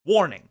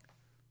Warning.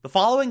 The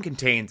following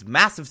contains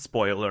massive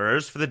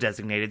spoilers for the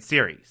designated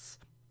series.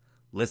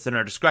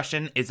 Listener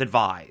discretion is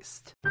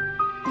advised.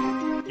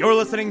 You're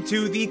listening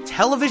to the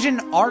Television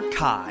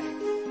Archive,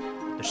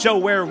 the show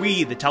where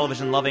we, the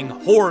television-loving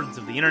hordes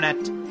of the internet,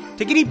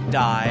 take a deep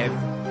dive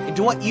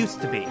into what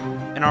used to be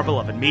in our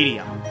beloved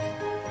medium.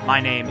 My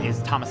name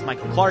is Thomas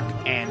Michael Clark,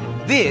 and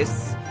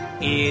this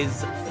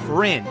is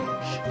Fringe.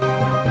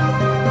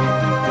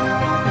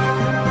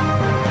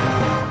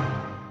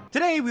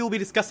 Today we will be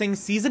discussing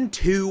Season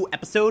 2,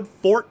 Episode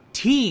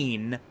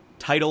 14,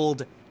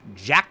 titled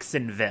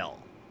Jacksonville.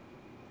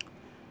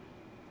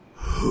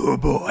 Oh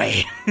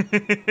boy.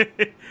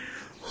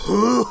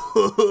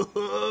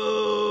 Oh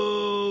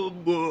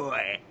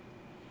boy.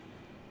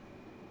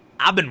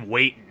 I've been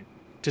waiting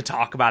to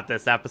talk about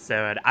this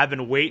episode. I've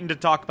been waiting to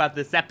talk about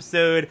this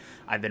episode.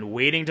 I've been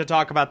waiting to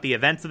talk about the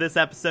events of this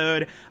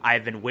episode.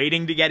 I've been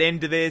waiting to get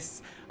into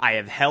this. I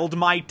have held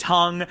my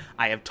tongue.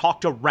 I have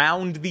talked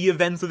around the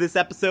events of this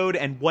episode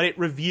and what it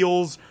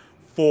reveals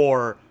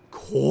for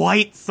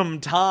quite some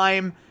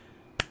time.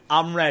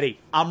 I'm ready.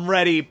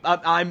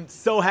 I'm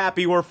so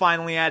happy we're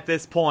finally at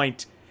this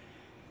point.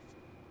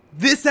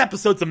 This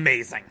episode's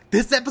amazing.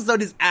 This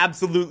episode is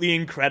absolutely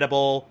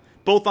incredible,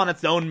 both on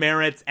its own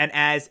merits and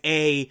as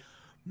a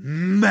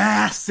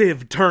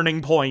massive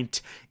turning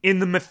point in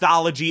the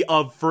mythology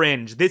of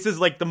Fringe. This is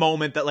like the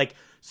moment that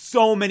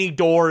so many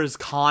doors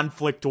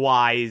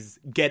conflict-wise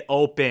get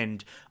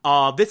opened.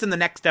 This and the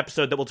next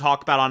episode that we'll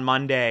talk about on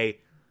Monday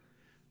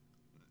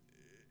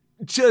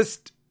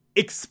just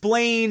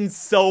explains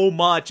so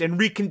much and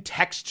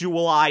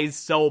recontextualize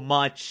so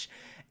much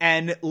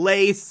and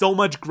lay so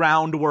much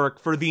groundwork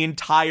for the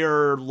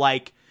entire,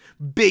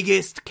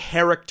 biggest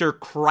character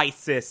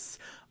crisis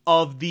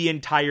of the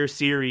entire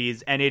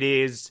series, and it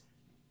is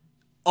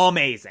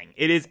amazing.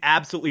 It is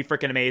absolutely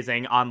freaking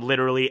amazing on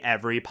literally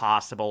every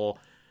possible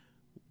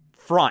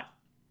front.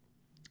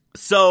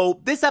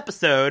 So, this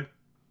episode,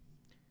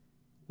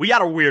 we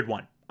got a weird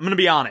one. I'm gonna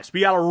be honest.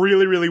 We got a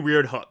really, really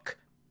weird hook.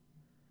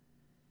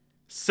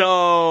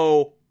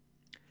 So,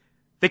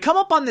 they come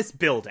up on this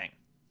building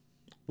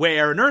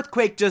where an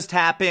earthquake just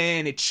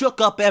happened, it shook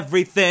up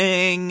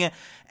everything,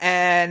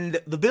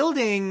 and the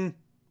building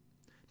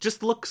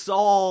just looks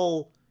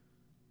all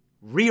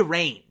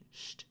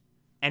rearranged.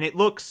 And it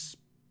looks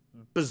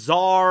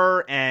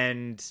bizarre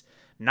and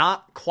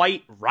not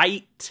quite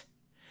right.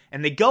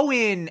 And they go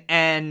in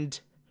and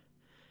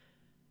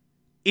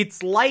it's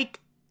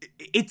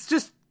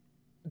just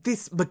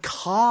this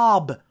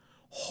macabre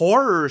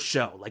horror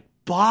show.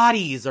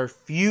 Bodies are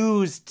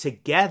fused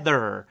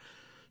together.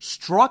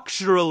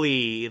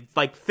 Structurally,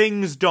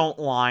 things don't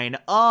line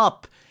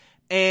up.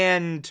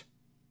 And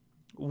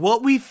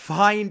what we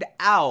find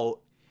out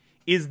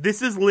is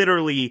this is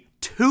literally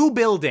two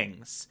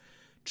buildings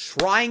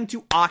trying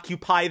to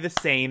occupy the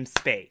same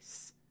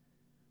space.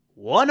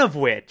 One of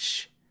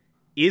which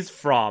is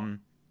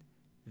from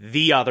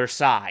the other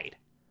side.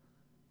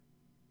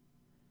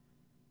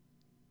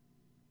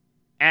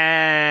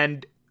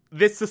 And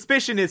this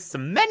suspicion is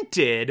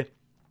cemented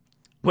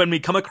when we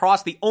come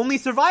across the only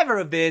survivor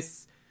of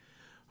this,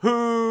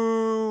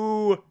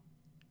 who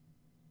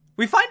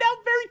we find out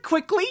very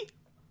quickly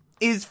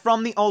is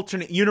from the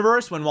alternate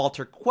universe. When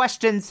Walter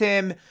questions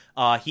him,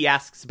 he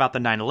asks about the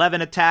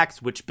 9/11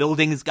 attacks, which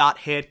buildings got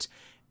hit,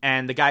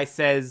 and the guy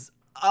says,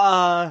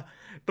 the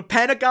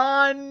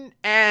Pentagon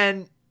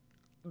and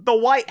the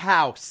White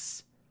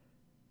House.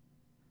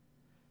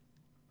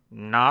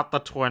 Not the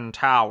Twin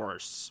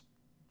Towers.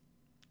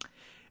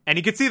 And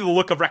you can see the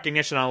look of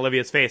recognition on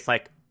Olivia's face,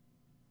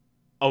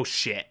 oh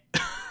shit.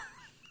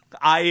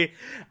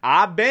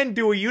 I've been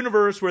to a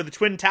universe where the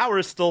Twin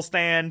Towers still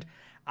stand.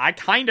 I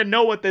kinda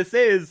know what this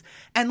is.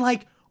 And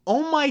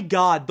oh my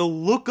god, the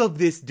look of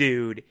this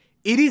dude,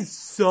 it is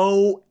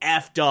so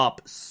effed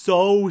up,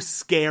 so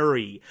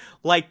scary.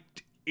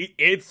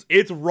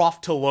 It's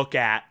rough to look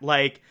at.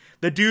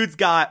 The dude's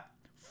got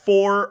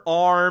 4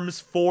 arms,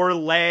 4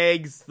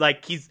 legs,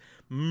 he's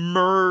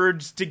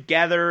merged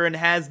together and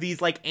has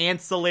these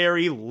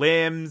ancillary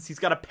limbs. He's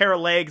got a pair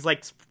of legs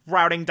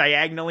sprouting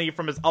diagonally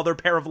from his other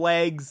pair of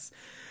legs.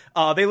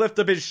 They lift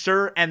up his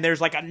shirt and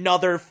there's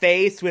another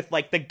face with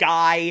the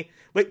guy.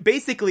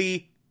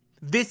 Basically,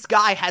 this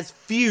guy has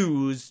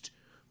fused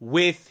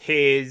with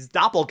his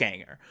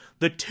doppelganger.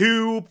 The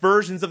two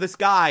versions of this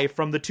guy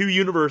from the two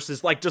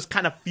universes just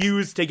kind of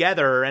fused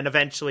together and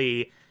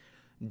eventually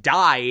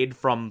died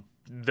from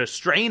the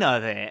strain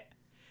of it.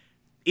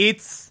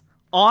 It's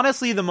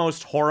honestly the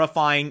most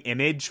horrifying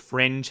image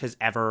Fringe has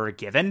ever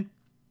given.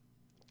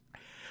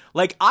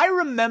 I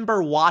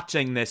remember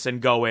watching this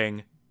and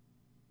going,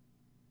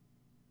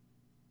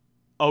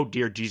 oh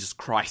dear Jesus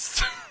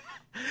Christ.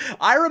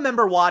 I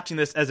remember watching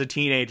this as a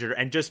teenager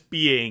and just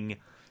being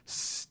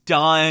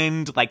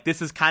stunned.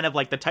 This is kind of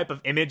the type of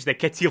image that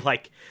gets you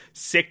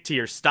sick to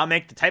your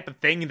stomach, the type of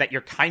thing that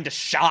you're kind of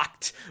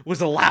shocked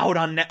was allowed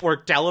on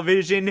network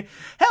television.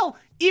 Hell,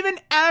 even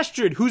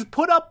Astrid, who's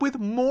put up with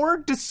more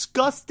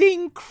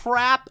disgusting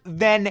crap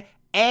than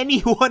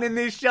anyone in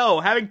this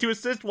show, having to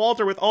assist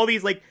Walter with all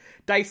these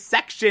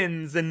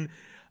dissections and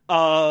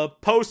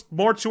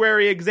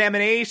post-mortuary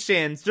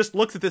examinations, just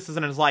looks at this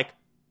and is like,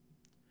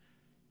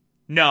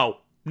 no,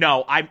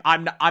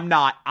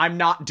 I'm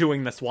not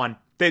doing this one.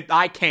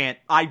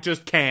 I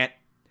just can't.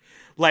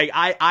 Like,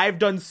 I've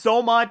done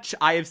so much,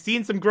 I have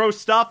seen some gross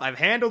stuff, I've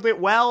handled it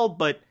well,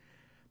 but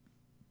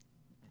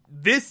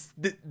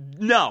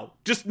no,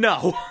 just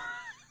no.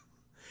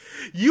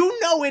 You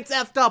know it's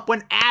effed up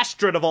when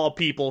Astrid, of all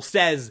people,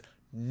 says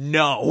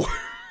no.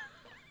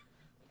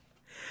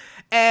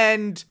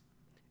 And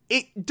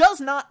it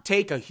does not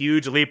take a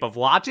huge leap of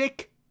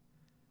logic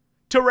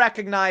to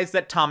recognize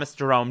that Thomas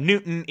Jerome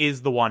Newton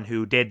is the one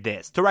who did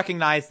this. To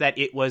recognize that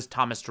it was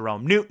Thomas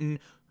Jerome Newton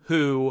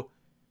who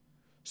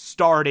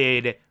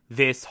started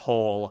this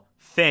whole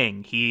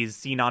thing. He's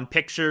seen on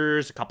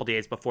pictures a couple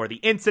days before the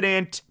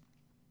incident,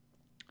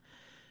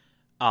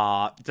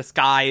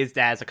 disguised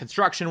as a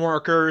construction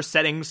worker,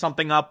 setting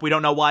something up, we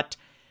don't know what.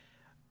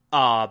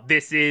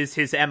 This is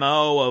his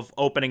MO of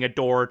opening a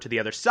door to the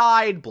other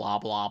side, blah,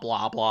 blah,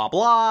 blah, blah,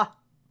 blah.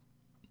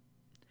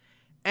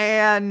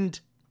 And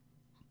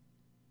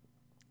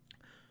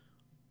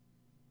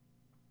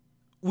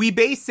we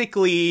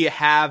basically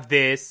have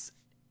this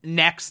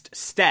next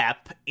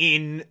step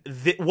in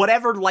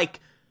whatever, like,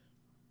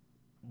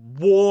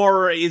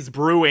 war is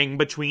brewing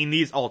between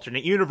these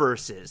alternate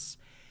universes.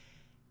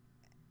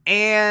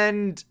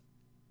 And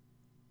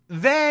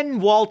then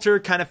Walter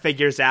kind of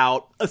figures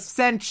out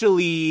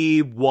essentially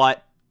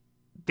what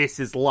this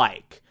is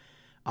like.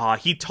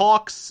 He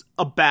talks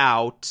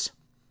about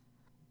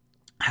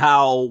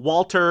how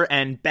Walter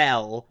and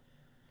Bell,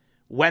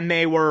 when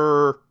they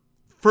were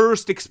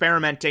first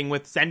experimenting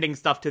with sending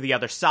stuff to the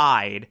other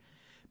side,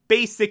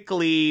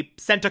 basically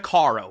sent a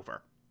car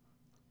over.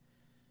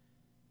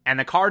 And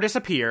the car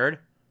disappeared.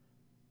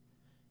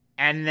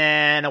 And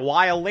then a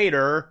while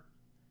later,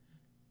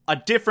 a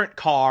different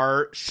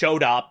car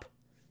showed up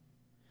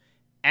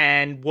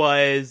and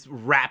was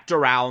wrapped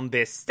around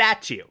this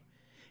statue.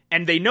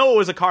 And they know it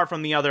was a car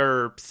from the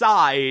other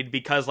side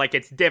because, like,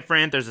 it's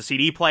different. There's a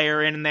CD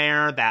player in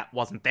there that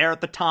wasn't there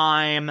at the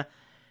time.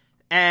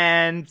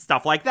 And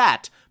stuff like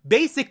that.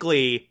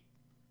 Basically,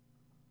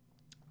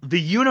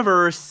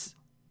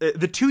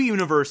 the two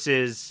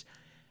universes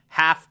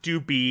have to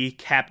be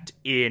kept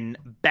in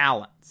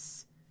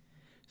balance.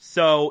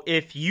 So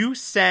if you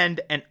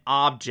send an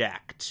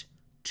object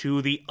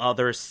to the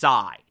other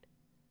side,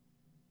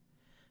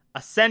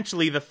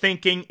 essentially the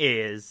thinking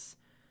is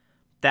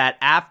that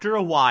after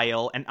a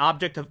while, an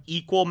object of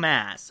equal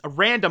mass, a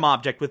random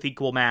object with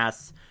equal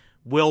mass,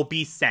 will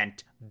be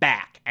sent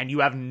back, and you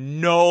have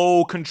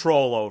no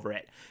control over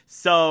it.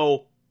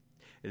 So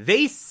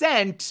they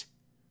sent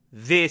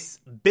this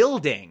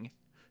building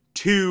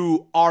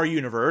to our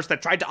universe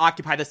that tried to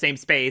occupy the same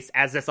space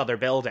as this other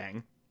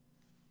building.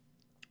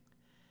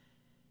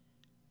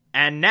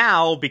 And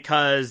now,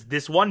 because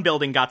this one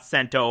building got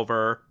sent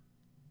over,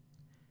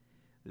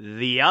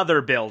 the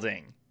other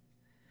building,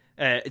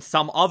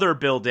 some other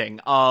building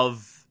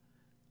of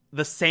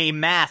the same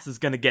mass is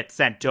going to get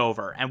sent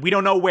over. And we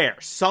don't know where.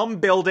 Some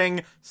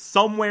building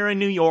somewhere in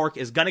New York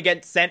is going to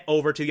get sent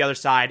over to the other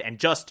side and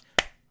just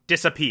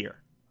disappear.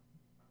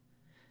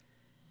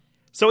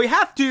 So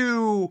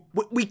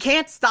we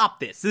can't stop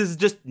this. This is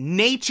just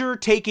nature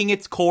taking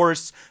its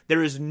course.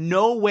 There is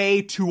no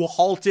way to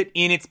halt it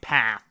in its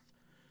path.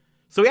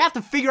 So we have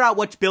to figure out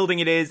which building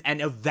it is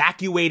and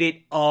evacuate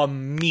it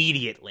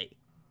immediately.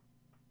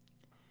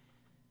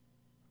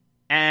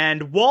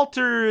 And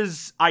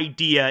Walter's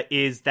idea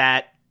is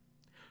that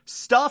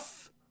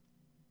stuff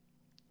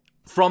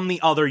from the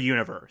other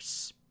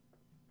universe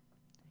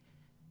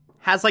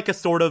has like a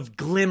sort of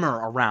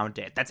glimmer around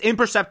it that's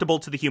imperceptible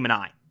to the human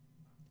eye.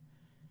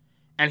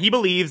 And he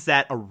believes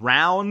that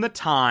around the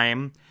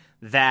time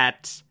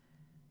that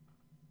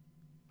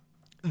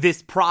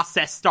this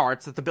process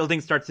starts, that the building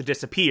starts to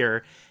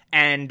disappear,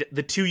 and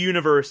the two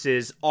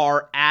universes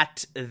are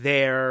at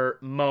their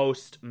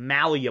most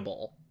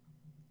malleable,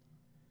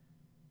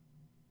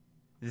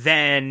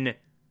 then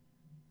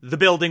the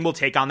building will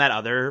take on that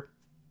other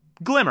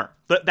glimmer.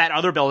 That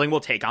other building will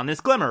take on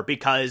this glimmer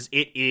because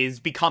it is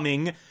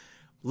becoming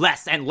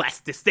less and less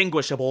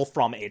distinguishable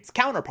from its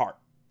counterpart.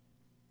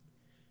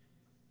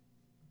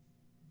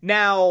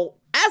 Now,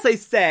 as I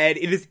said,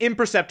 it is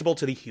imperceptible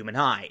to the human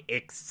eye,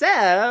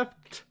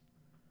 except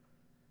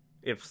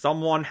if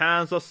someone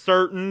has a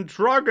certain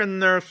drug in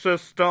their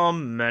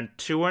system meant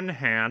to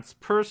enhance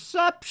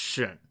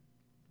perception.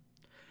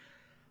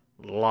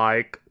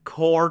 Like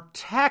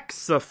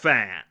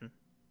cortexiphan.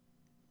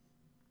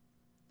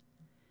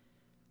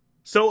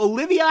 So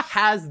Olivia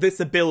has this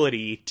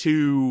ability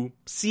to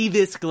see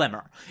this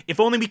glimmer,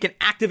 if only we can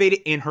activate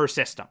it in her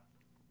system.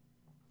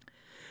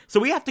 So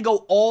we have to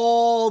go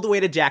all the way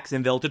to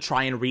Jacksonville to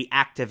try and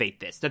reactivate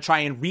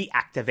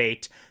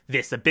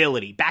this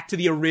ability. Back to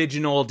the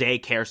original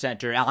daycare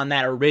center on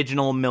that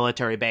original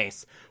military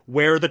base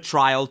where the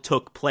trial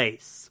took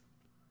place.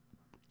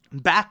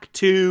 Back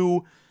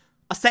to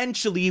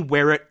essentially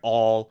where it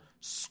all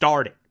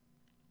started.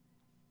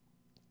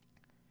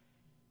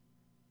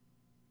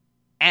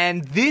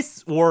 And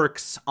this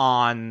works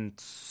on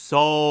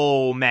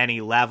so many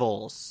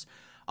levels.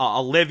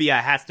 Olivia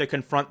has to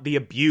confront the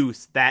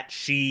abuse that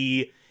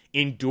she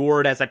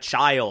endured as a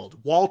child.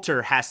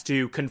 Walter has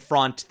to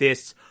confront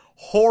this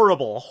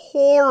horrible,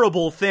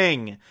 horrible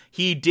thing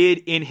he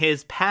did in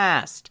his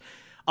past.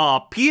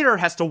 Peter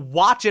has to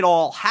watch it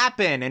all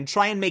happen and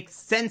try and make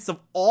sense of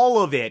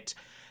all of it.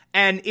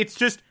 And it's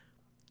just,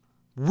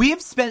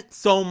 we've spent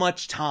so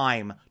much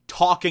time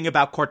talking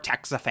about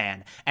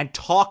Cortexiphan and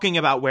talking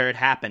about where it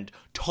happened,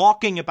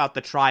 talking about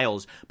the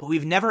trials, but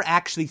we've never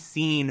actually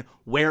seen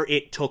where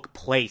it took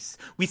place.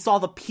 We saw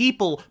the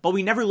people, but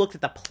we never looked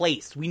at the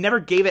place. We never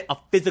gave it a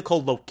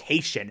physical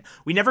location.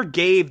 We never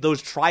gave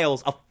those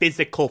trials a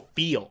physical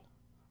feel.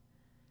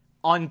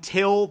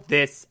 Until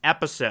this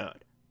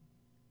episode.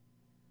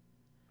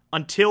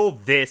 Until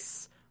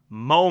this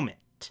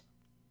moment.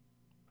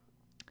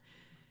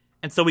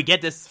 And so we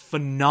get this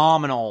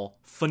phenomenal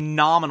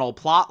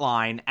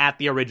plotline at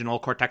the original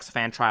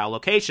Cortexiphan trial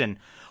location.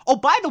 Oh,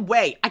 by the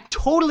way, I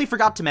totally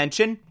forgot to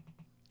mention,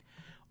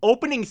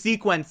 opening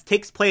sequence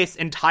takes place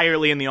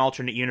entirely in the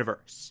alternate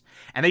universe.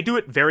 And they do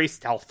it very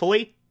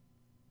stealthily.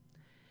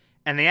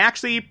 And they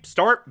actually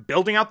start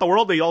building out the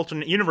world of the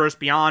alternate universe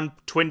beyond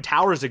Twin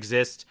Towers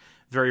exist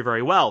very,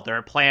 very well. There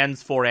are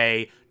plans for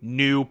a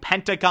new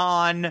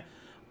Pentagon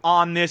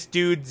on this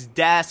dude's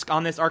desk,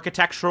 on this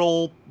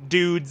architectural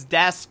dude's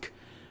desk.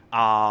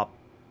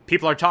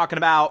 People are talking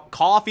about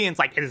coffee, and it's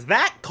like, is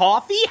that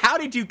coffee? How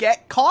did you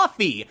get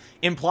coffee?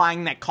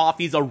 Implying that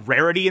coffee's a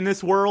rarity in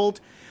this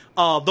world.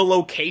 The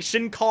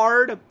location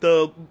card,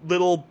 the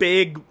little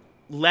big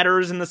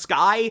letters in the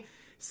sky,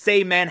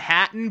 say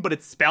Manhattan, but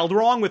it's spelled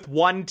wrong with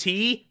one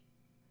T.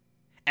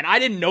 And I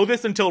didn't know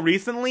this until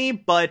recently,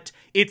 but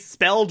it's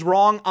spelled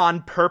wrong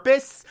on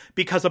purpose,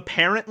 because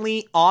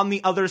apparently on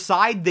the other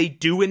side, they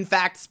do in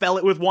fact spell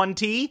it with one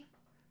T.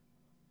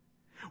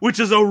 Which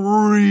is a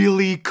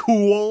really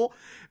cool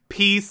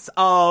piece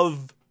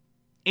of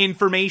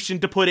information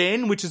to put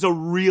in, which is a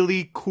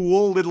really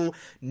cool little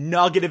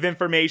nugget of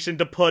information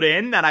to put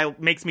in that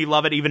makes me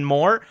love it even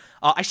more.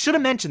 I should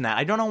have mentioned that.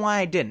 I don't know why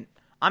I didn't.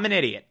 I'm an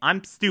idiot.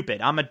 I'm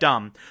stupid. I'm a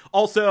dumb.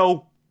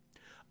 Also,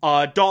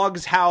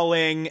 dogs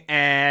howling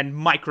and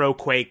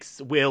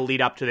microquakes will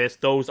lead up to this.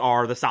 Those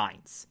are the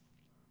signs.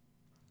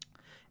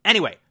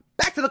 Anyway,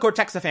 back to the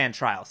Cortexiphan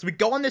trial. So we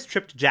go on this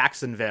trip to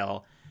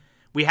Jacksonville.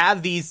 We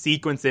have these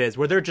sequences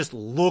where they're just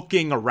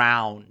looking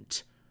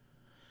around.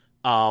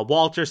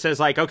 Walter says,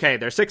 like, okay,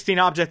 there's 16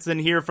 objects in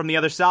here from the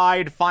other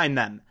side, find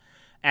them.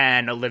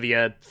 And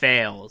Olivia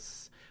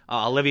fails.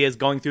 Olivia is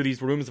going through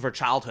these rooms of her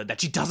childhood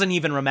that she doesn't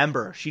even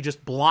remember. She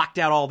just blocked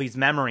out all these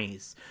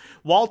memories.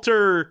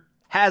 Walter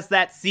has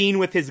that scene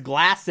with his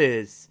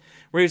glasses,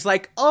 where he's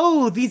like,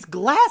 oh, these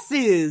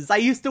glasses, I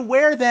used to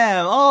wear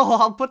them. Oh,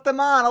 I'll put them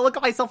on. I'll look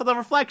at myself in the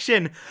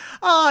reflection.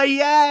 Oh,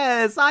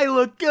 yes, I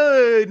look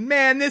good.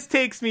 Man, this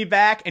takes me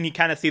back. And you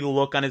kind of see the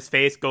look on his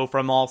face go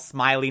from all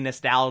smiley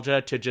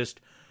nostalgia to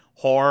just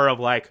horror of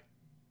like,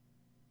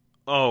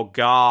 oh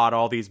God,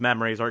 all these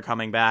memories are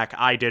coming back.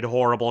 I did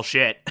horrible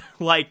shit.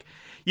 Like,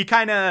 you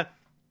kind of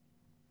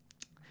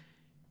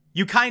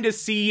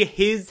see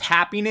his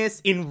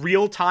happiness in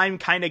real time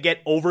kind of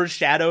get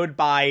overshadowed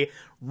by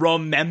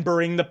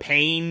remembering the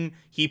pain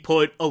he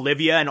put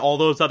Olivia and all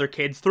those other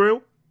kids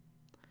through.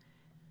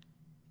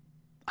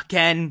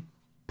 Again,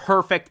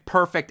 perfect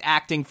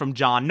acting from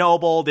John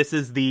Noble. This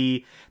is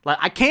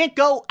I can't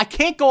go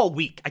a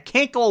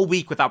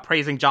week without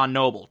praising John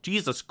Noble.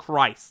 Jesus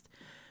Christ.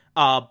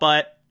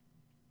 But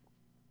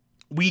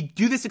we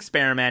do this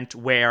experiment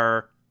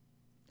where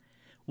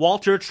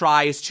Walter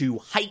tries to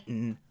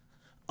heighten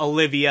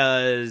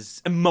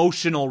Olivia's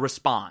emotional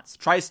response,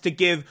 tries to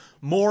give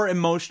more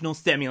emotional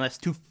stimulus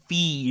to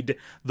feed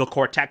the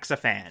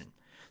Cortexiphan.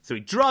 So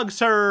he drugs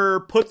her,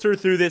 puts her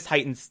through this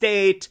heightened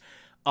state,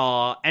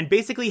 and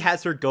basically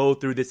has her go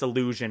through this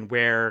illusion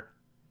where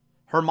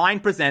her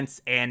mind presents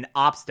an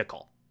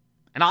obstacle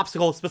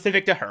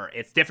specific to her.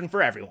 It's different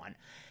for everyone.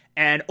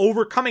 And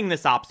overcoming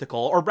this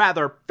obstacle, or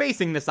rather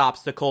facing this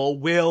obstacle,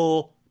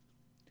 will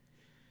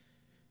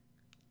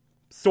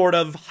sort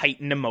of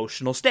heighten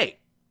emotional state.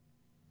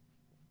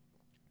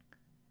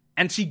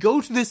 And she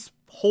goes to this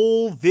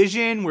whole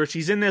vision where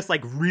she's in this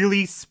like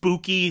really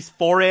spooky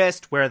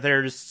forest where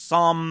there's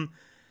some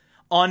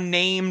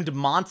unnamed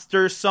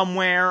monster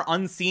somewhere,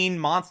 unseen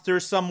monster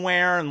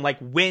somewhere, and like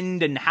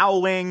wind and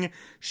howling.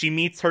 She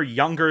meets her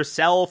younger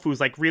self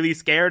who's like really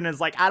scared and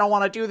is like, I don't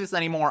want to do this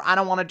anymore. I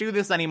don't want to do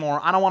this anymore.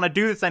 I don't want to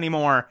do this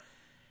anymore.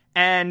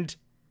 And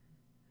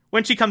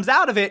when she comes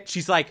out of it,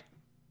 she's like,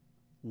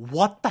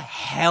 what the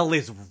hell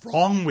is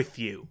wrong with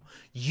you?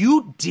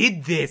 You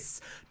did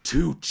this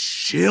to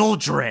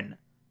children.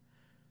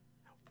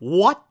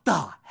 What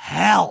the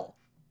hell?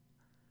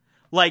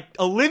 Like,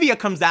 Olivia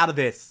comes out of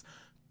this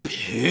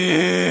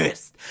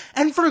pissed.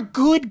 And for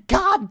good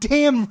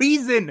goddamn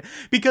reason.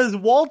 Because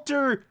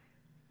Walter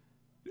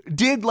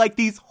did like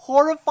these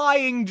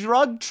horrifying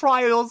drug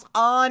trials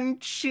on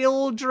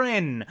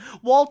children.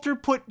 Walter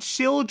put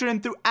children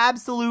through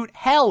absolute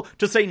hell,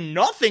 to say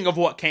nothing of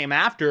what came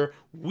after.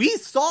 We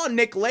saw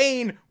Nick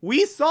Lane.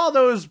 We saw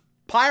those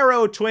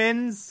Pyro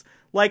twins.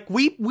 Like,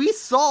 we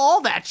saw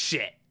all that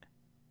shit.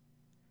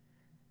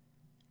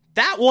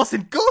 That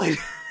wasn't good.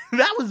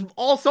 That was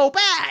all so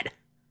bad.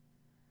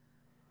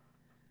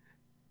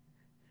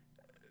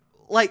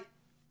 Like,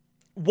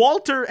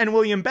 Walter and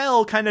William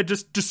Bell kind of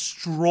just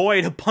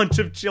destroyed a bunch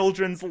of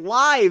children's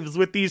lives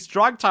with these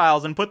drug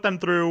trials and put them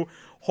through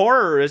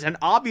horrors. And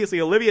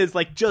obviously Olivia is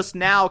like just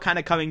now kind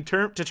of coming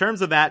to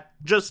terms with that.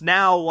 Just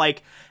now,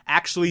 like,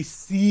 actually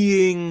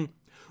seeing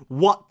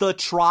what the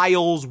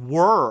trials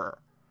were.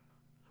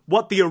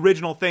 What the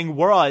original thing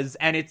was.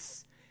 And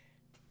it's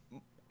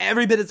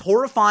every bit as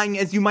horrifying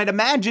as you might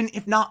imagine,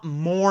 if not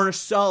more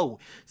so.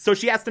 So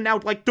she has to now,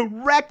 like,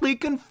 directly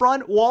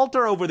confront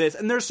Walter over this.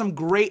 And there's some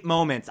great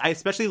moments. I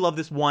especially love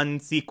this one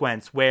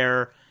sequence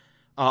where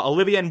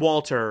Olivia and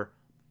Walter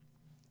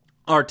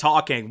are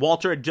talking.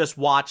 Walter had just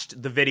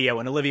watched the video,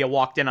 and Olivia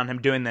walked in on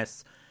him doing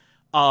this,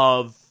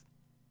 of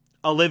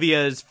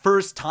Olivia's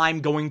first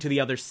time going to the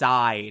other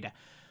side,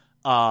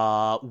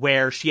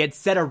 where she had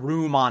set a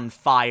room on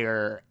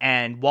fire,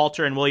 and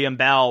Walter and William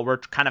Bell were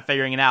kind of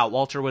figuring it out.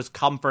 Walter was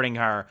comforting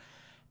her,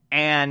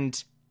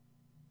 and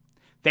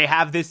they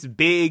have this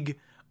big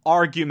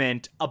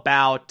argument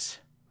about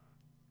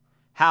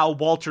how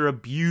Walter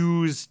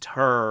abused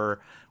her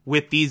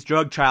with these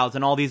drug trials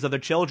and all these other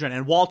children,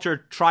 and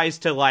Walter tries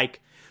to, like,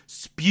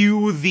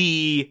 spew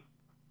the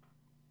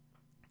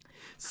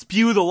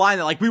line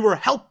that, like, we were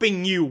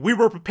helping you, we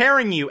were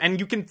preparing you,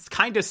 and you can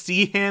kind of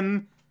see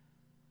him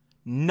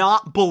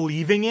not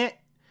believing it.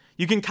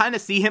 You can kind of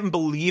see him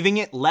believing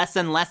it less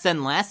and less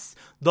and less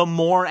the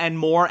more and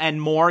more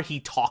and more he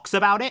talks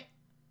about it.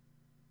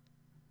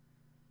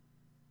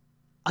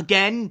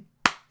 Again,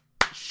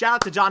 shout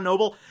out to John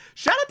Noble.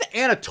 Shout out to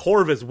Anna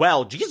Torv as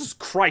well. Jesus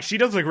Christ, she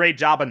does a great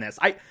job in this.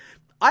 I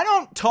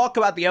don't talk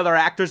about the other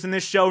actors in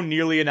this show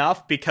nearly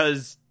enough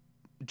because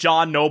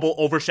John Noble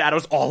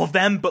overshadows all of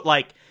them, but,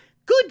 like,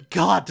 good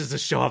God, does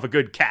this show have a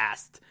good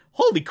cast.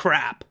 Holy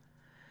crap.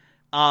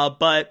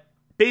 But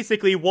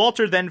basically,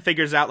 Walter then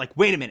figures out, like,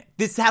 wait a minute,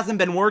 this hasn't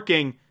been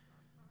working.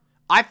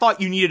 I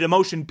thought you needed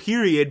emotion,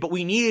 period, but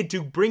we needed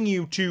to bring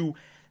you to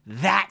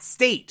that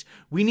state.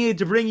 We needed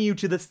to bring you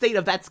to the state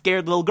of that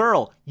scared little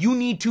girl. You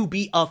need to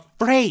be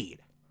afraid.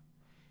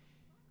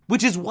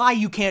 Which is why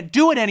you can't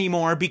do it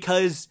anymore,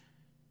 because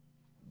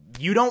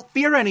you don't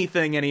fear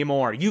anything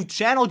anymore. You've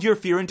channeled your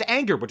fear into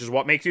anger, which is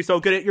what makes you so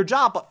good at your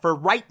job. But for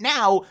right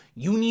now,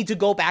 you need to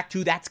go back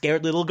to that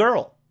scared little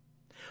girl.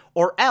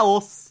 Or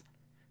else,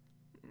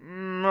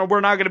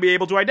 we're not going to be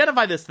able to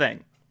identify this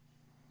thing.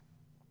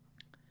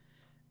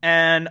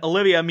 And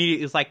Olivia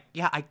immediately is like,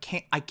 yeah, I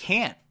can't.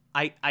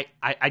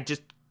 I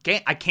just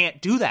can't. I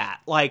can't do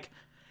that. Like,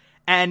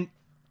 and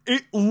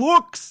it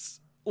looks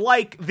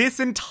like this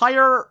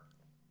entire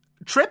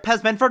trip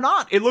has been for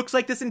naught. It looks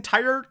like this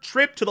entire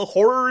trip to the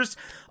horrors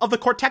of the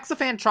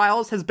Cortexiphan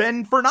trials has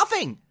been for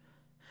nothing.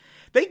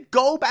 They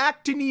go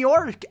back to New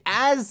York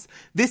as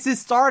this is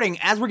starting,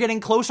 as we're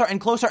getting closer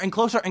and closer and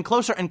closer and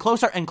closer and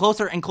closer and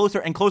closer and closer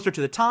and closer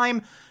to the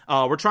time.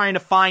 We're trying to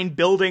find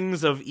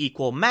buildings of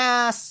equal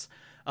mass,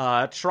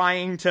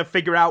 trying to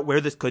figure out where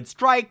this could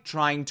strike,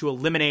 trying to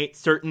eliminate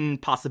certain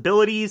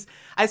possibilities.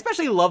 I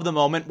especially love the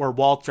moment where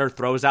Walter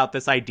throws out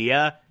this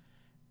idea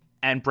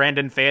and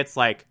Brandon Fayette's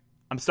like,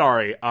 I'm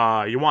sorry,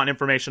 you want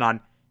information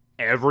on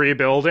every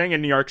building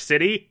in New York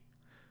City?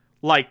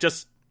 Like,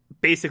 just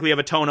basically of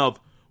a tone of,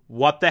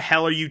 what the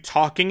hell are you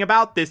talking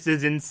about? This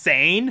is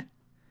insane.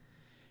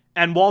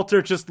 And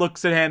Walter just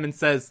looks at him and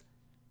says,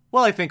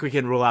 well, I think we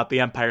can rule out the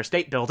Empire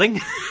State Building.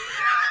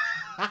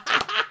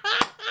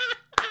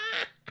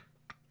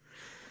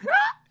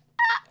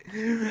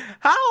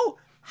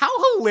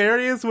 How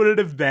hilarious would it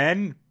have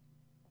been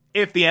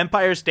if the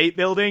Empire State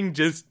Building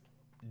just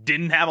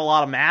didn't have a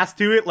lot of mass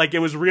to it? Like, it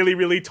was really,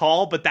 really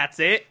tall, but that's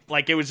it.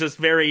 Like, it was just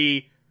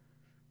very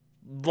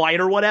light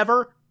or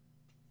whatever.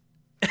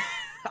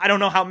 I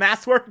don't know how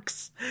mass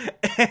works.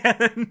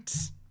 And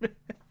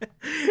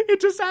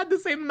it just had the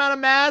same amount of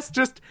mass,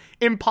 just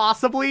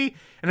impossibly.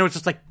 And it was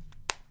just like,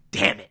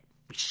 damn it.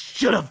 We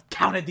should have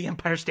counted the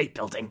Empire State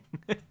Building.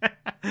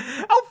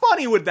 How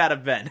funny would that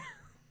have been?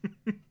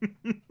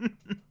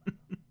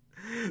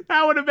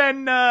 That would have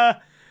been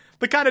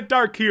the kind of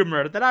dark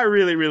humor that I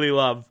really, really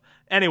love.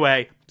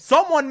 Anyway,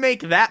 someone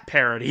make that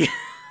parody.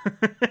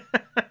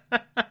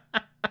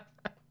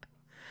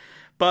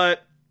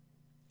 But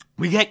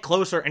we get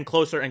closer and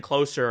closer and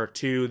closer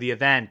to the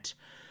event.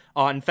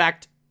 In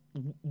fact,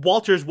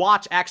 Walter's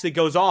watch actually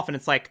goes off and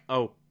it's like,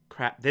 oh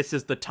crap, this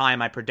is the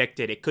time I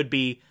predicted. It could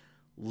be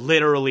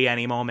literally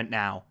any moment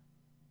now.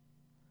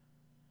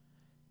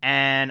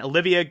 And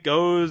Olivia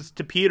goes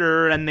to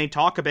Peter and they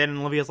talk a bit and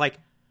Olivia's like,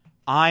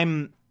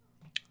 I'm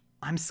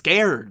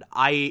scared.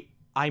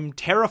 I'm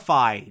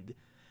terrified.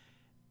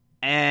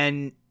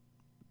 And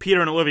Peter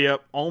and Olivia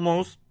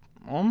almost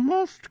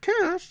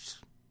kiss.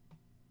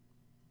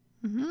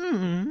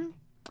 And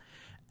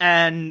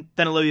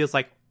then Olivia's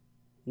like,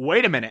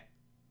 wait a minute,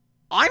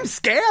 I'm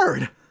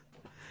scared.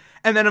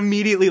 And then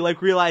immediately,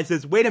 like,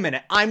 realizes, wait a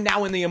minute, I'm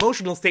now in the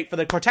emotional state for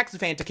the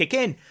Cortexiphan to kick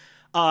in.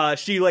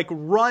 She, like,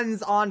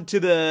 runs onto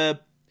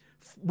the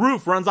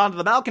roof, runs onto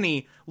the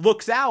balcony,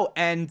 looks out,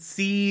 and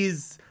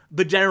sees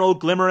the general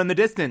glimmer in the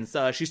distance.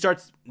 She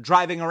starts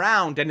driving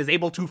around and is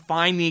able to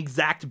find the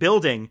exact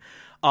building.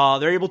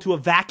 They're able to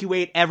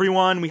evacuate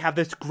everyone. We have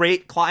this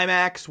great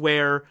climax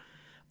where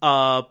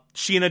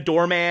she and a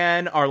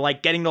doorman are,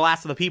 like, getting the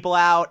last of the people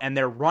out, and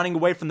they're running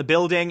away from the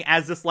building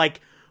as this,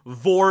 like,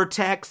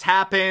 vortex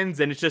happens,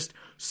 and it's just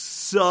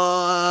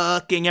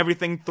sucking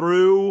everything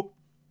through.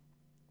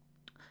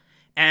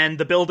 And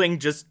the building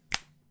just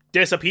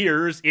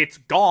disappears. It's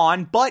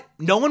gone, but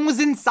no one was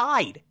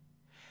inside.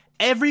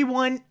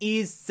 Everyone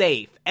is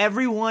safe.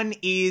 Everyone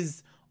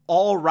is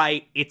all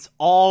right. It's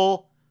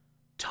all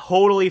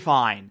totally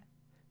fine.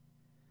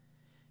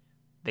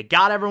 They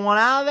got everyone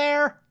out of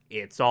there.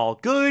 It's all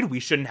good. We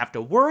shouldn't have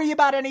to worry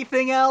about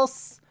anything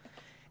else.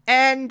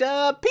 And Peter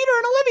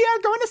and Olivia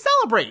are going to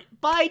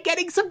celebrate by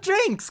getting some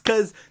drinks,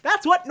 because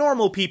that's what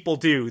normal people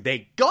do.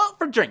 They go out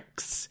for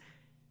drinks.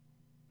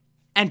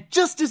 And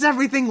just as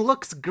everything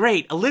looks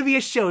great,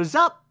 Olivia shows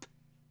up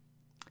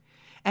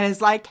and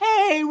is like,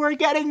 hey, we're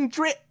getting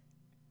drink.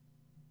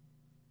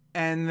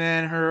 And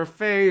then her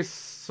face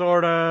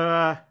sort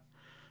of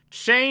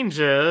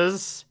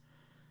changes.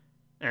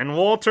 And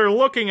Walter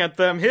looking at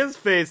them, his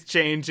face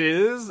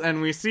changes.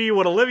 And we see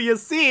what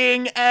Olivia's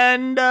seeing.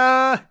 And,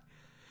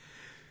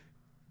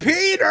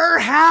 Peter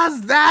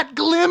has that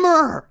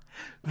glimmer!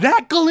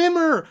 That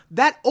glimmer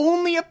that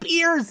only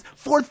appears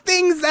for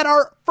things that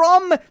are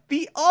from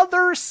the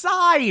other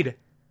side.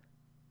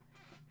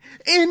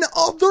 In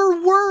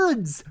other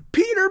words,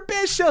 Peter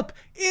Bishop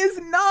is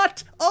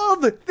not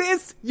of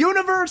this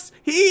universe.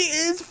 He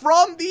is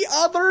from the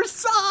other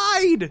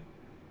side.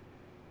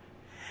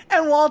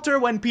 And Walter,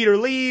 when Peter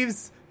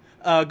leaves,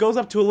 goes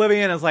up to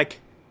Olivia and is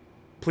like,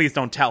 please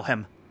don't tell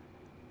him.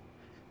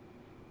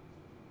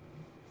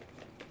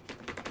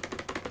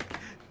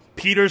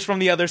 Peter's from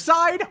the other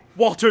side.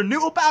 Walter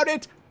knew about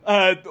it.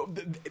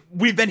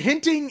 We've been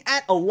hinting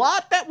at a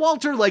lot that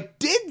Walter, like,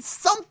 did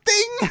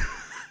something.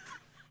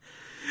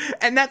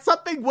 And that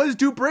something was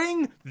to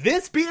bring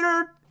this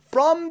Peter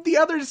from the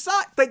other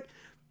side. Like,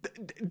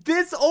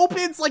 this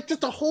opens, like,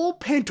 just a whole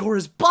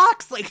Pandora's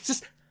box. Like,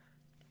 just...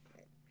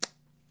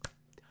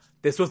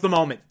 This was the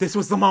moment. This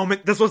was the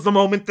moment. This was the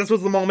moment. This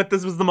was the moment.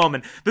 This was the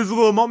moment. This is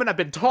the moment I've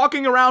been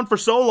talking around for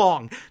so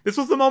long. This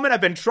was the moment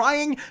I've been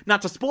trying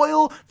not to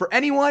spoil for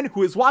anyone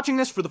who is watching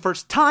this for the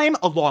first time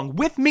along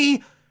with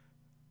me.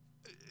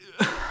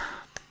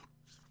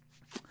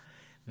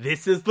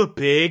 This is the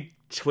big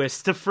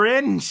twist to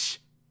Fringe.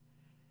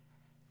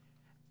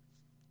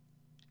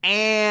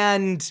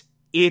 And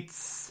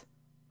it's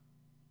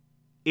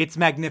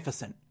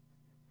magnificent.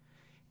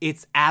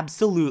 It's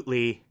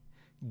absolutely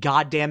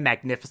goddamn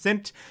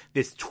magnificent.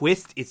 This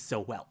twist is so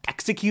well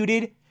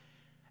executed.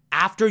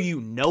 After you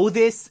know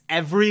this,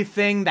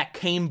 everything that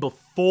came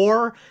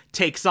before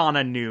takes on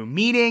a new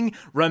meaning.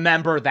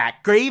 Remember that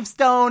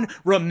gravestone.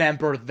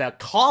 Remember the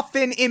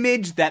coffin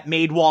image that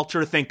made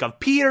Walter think of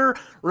Peter.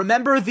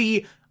 Remember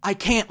the I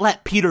can't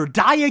let Peter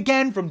die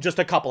again from just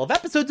a couple of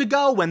episodes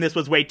ago when this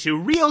was way too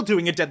real,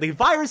 doing a deadly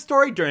virus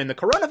story during the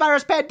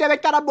coronavirus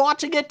pandemic that I'm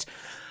watching it.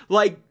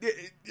 Like...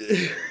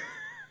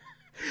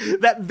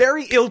 that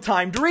very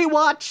ill-timed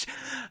rewatch.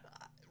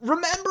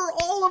 Remember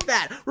all of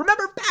that.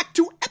 Remember back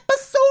to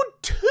episode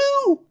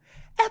 2.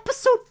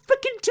 Episode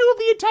freaking 2 of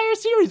the entire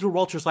series, where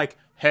Walter's like,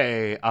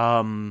 hey,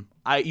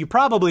 you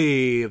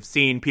probably have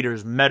seen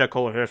Peter's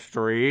medical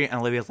history. And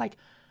Olivia's like,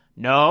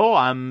 no,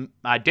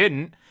 I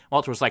didn't.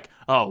 Walter was like,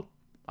 oh,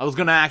 I was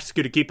gonna ask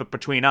you to keep it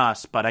between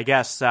us, but I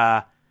guess,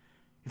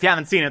 if you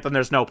haven't seen it, then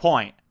there's no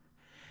point.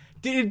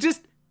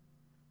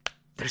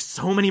 There's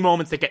so many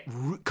moments that get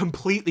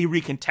completely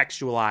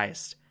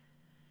recontextualized.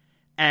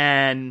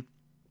 And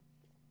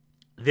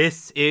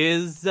this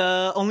is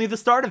only the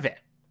start of it.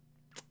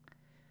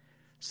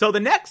 So the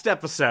next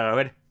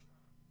episode,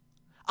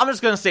 I'm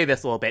just going to say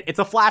this a little bit. It's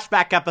a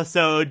flashback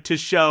episode to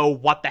show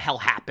what the hell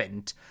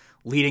happened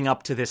leading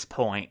up to this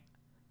point.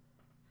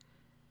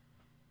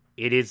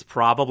 It is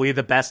probably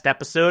the best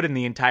episode in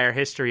the entire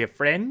history of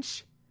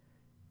Fringe.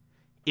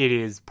 It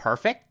is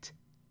perfect.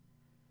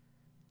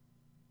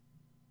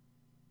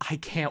 I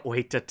can't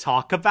wait to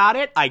talk about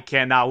it. I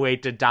cannot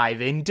wait to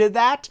dive into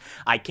that.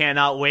 I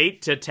cannot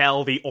wait to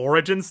tell the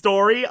origin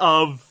story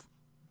of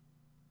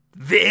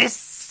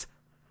this.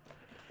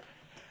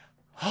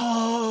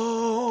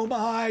 Oh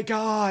my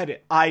god.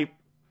 I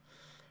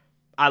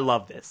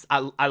love this.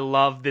 I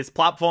love this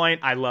plot point.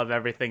 I love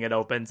everything it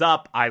opens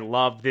up. I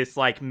love this,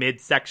 like,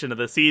 mid-section of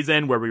the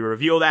season where we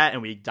reveal that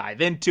and we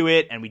dive into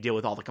it and we deal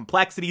with all the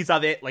complexities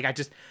of it. Like,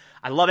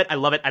 I love it. I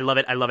love it. I love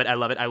it. I love it. I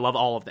love it. I love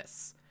all of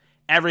this.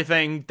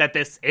 Everything that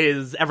this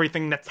is,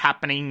 everything that's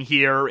happening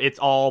here, it's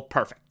all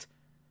perfect.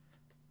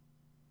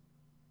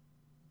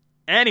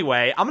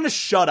 Anyway, I'm gonna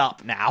shut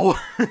up now.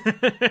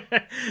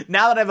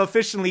 Now that I've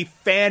officially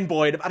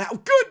fanboyed about how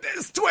good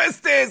this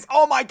twist is.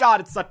 Oh my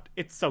god,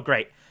 it's so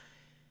great.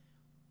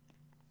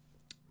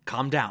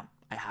 Calm down.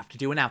 I have to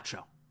do an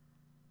outro.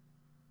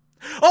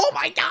 Oh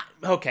my god!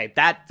 Okay,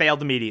 that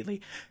failed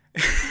immediately.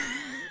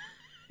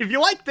 If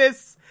you like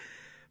this,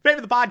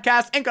 favorite the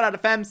podcast,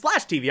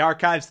 anchor.fm/TV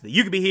archives so that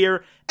you can be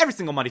here every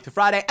single Monday through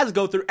Friday as I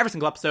go through every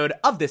single episode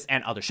of this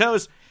and other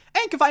shows.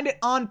 And you can find it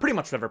on pretty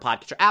much whatever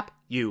podcatcher app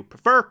you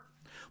prefer.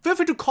 Feel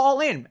free to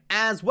call in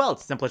as well.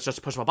 It's simple as just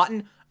to push a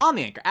button on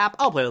the Anchor app.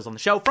 I'll play those on the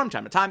show from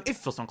time to time if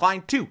you feel so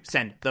inclined to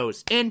send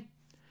those in.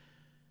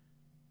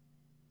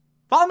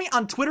 Follow me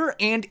on Twitter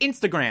and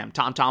Instagram,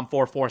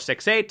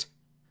 TomTom4468.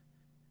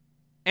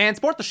 And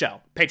support the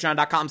show,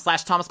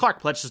 patreon.com/Thomas Clark.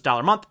 Pledge just $1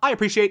 a month. I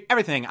appreciate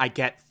everything I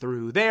get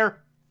through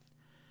there.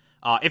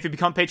 If you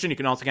become a patron, you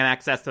can also get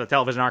access to the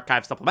Television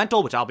Archive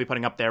Supplemental, which I'll be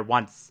putting up there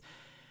once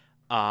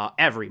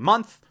every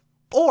month.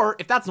 Or,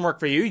 if that doesn't work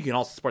for you, you can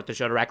also support the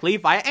show directly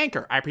via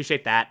Anchor. I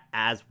appreciate that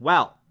as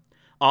well.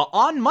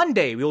 On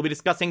Monday, we will be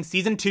discussing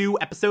Season 2,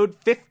 Episode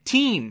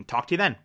 15. Talk to you then.